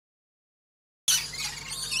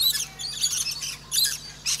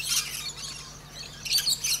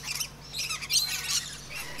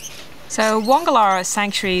So Wongalara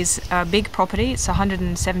Sanctuary is a big property. It's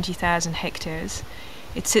 170,000 hectares.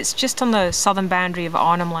 It sits just on the southern boundary of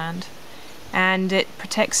Arnhem Land, and it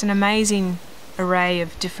protects an amazing array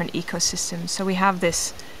of different ecosystems. So we have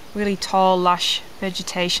this really tall, lush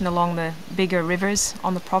vegetation along the bigger rivers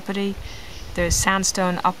on the property. There's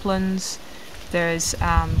sandstone uplands, there's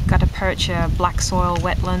gutta percha black soil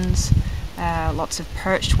wetlands, lots of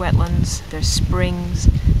perched wetlands, there's springs.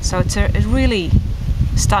 So it's a really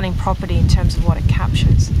stunning property in terms of what it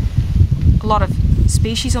captures. A lot of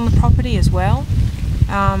species on the property as well,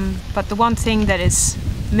 but the one thing that is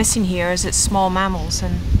missing here is its small mammals,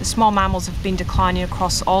 and the small mammals have been declining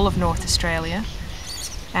across all of North Australia,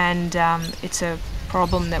 and it's a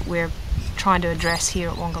problem that we're trying to address here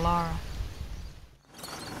at Wongalara.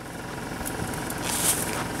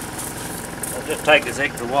 I'll just take this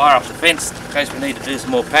extra wire off the fence in case we need to do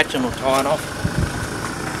some more patching or tying off.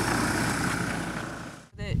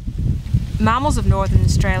 The mammals of Northern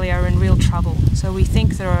Australia are in real trouble, so we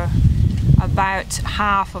think there are about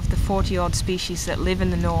half of the 40-odd species that live in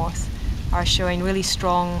the north are showing really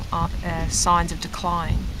strong signs of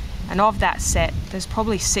decline. And of that set, there's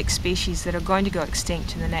probably 6 species that are going to go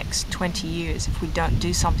extinct in the next 20 years if we don't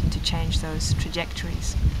do something to change those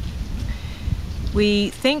trajectories. We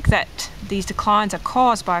think that these declines are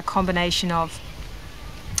caused by a combination of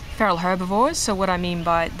feral herbivores. So what I mean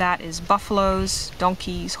by that is buffaloes,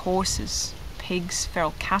 donkeys, horses, pigs,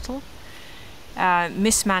 feral cattle,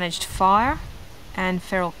 mismanaged fire, and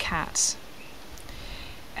feral cats.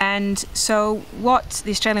 And so what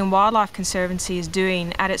the Australian Wildlife Conservancy is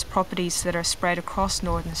doing at its properties that are spread across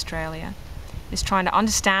Northern Australia is trying to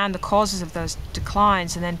understand the causes of those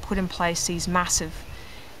declines and then put in place these massive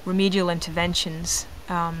remedial interventions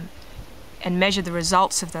and measure the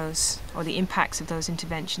results of those, or the impacts of those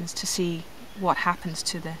interventions, to see what happens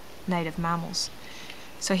to the native mammals.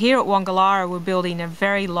 So here at Wongalara we're building a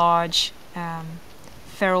very large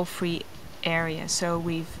feral-free area. So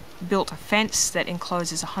we've built a fence that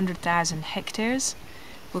encloses 100,000 hectares.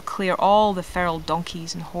 We'll clear all the feral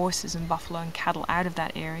donkeys and horses and buffalo and cattle out of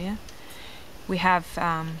that area. We have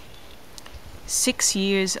 6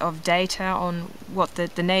 years of data on what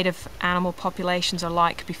the native animal populations are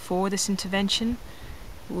like before this intervention.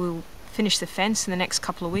 We'll finish the fence in the next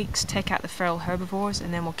couple of weeks, take out the feral herbivores,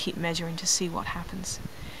 and then we'll keep measuring to see what happens.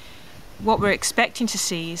 What we're expecting to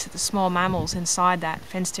see is that the small mammals inside that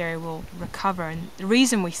fenced area will recover, and the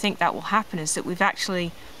reason we think that will happen is that we've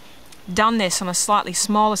actually done this on a slightly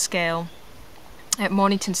smaller scale at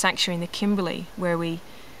Mornington Sanctuary in the Kimberley, where we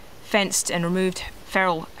fenced and removed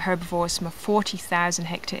feral herbivores from a 40,000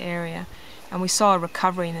 hectare area, and we saw a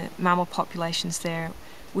recovery in the mammal populations there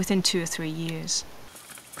within 2 or 3 years.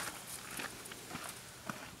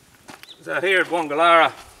 So here at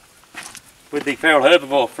Wongalara, with the feral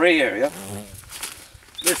herbivore-free area,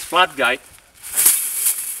 this floodgate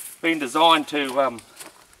been designed to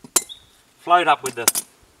float up with the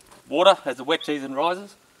water as the wet season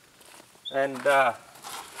rises, and the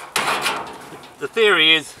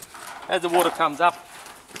theory is as the water comes up,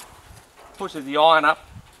 pushes the iron up,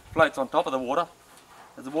 floats on top of the water.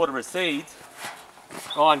 As the water recedes,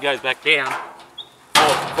 iron goes back down,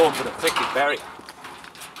 forms an effective barrier.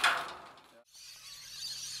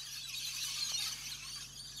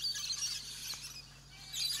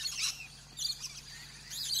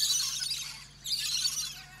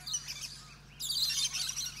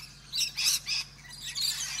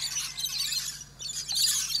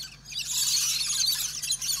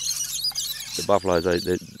 The buffaloes,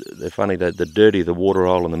 they're funny, the dirtier the water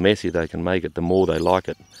hole and the messier they can make it, the more they like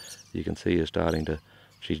it. You can see her starting to,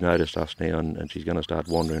 she's noticed us now, and she's going to start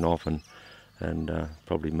wandering off and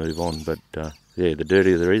probably move on. But yeah, the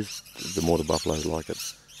dirtier there is, the more the buffaloes like it.